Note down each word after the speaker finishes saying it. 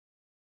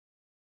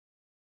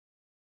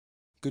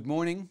Good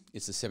morning.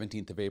 It's the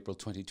 17th of April,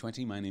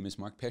 2020. My name is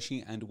Mark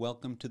Pesce, and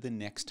welcome to the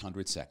next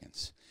 100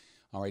 seconds.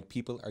 All right,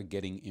 people are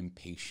getting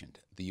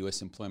impatient. The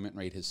U.S. employment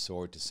rate has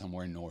soared to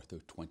somewhere north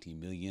of 20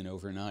 million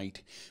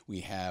overnight.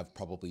 We have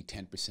probably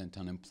 10%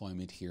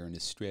 unemployment here in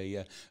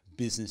Australia.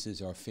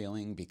 Businesses are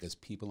failing because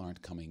people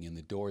aren't coming in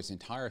the doors.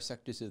 Entire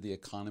sectors of the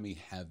economy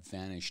have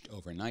vanished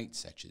overnight,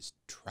 such as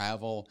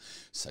travel,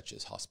 such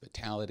as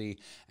hospitality,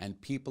 and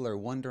people are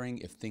wondering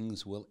if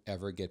things will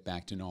ever get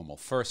back to normal.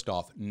 First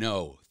off,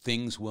 no,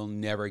 things will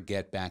never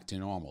get back to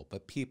normal,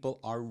 but people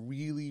are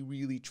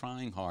really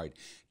trying hard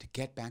to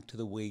get back to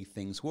the way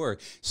things were,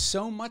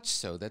 so much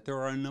so that there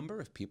are a number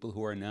of people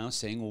who are now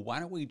saying, well, why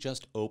don't we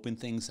just open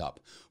things up,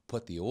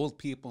 put the old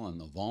people and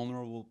the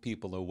vulnerable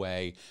people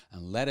away,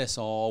 and let us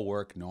all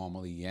work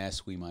normally.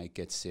 Yes, we might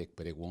get sick,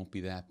 but it won't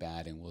be that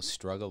bad, and we'll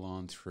struggle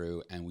on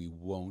through, and we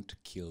won't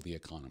kill the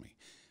economy.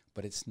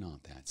 But it's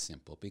not that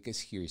simple, because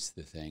here's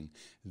the thing.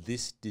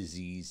 This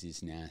disease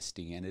is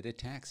nasty, and it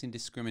attacks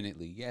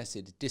indiscriminately. Yes,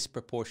 it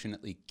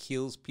disproportionately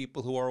kills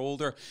people who are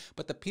older,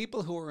 but the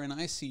people who are in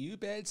ICU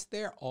beds,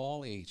 they're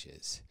all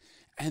ages.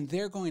 And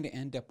they're going to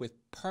end up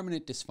with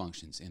permanent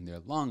dysfunctions in their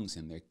lungs,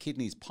 in their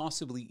kidneys,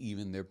 possibly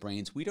even their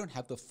brains. We don't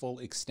have the full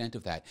extent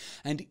of that.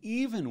 And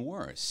even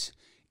worse,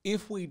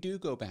 if we do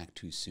go back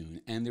too soon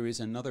and there is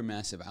another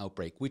massive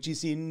outbreak, which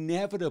is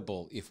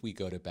inevitable if we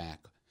go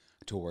back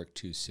to work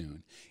too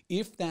soon.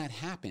 If that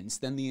happens,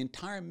 then the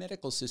entire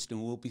medical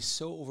system will be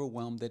so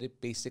overwhelmed that it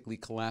basically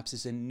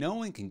collapses and no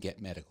one can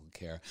get medical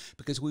care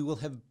because we will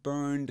have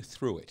burned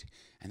through it.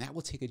 And that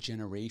will take a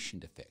generation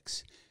to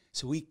fix.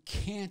 So we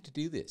can't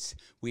do this.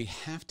 We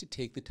have to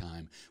take the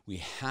time. We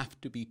have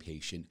to be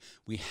patient.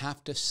 We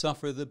have to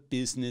suffer the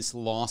business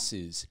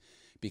losses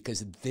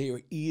because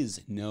there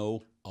is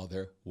no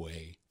other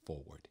way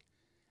forward.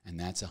 And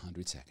that's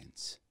 100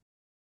 seconds.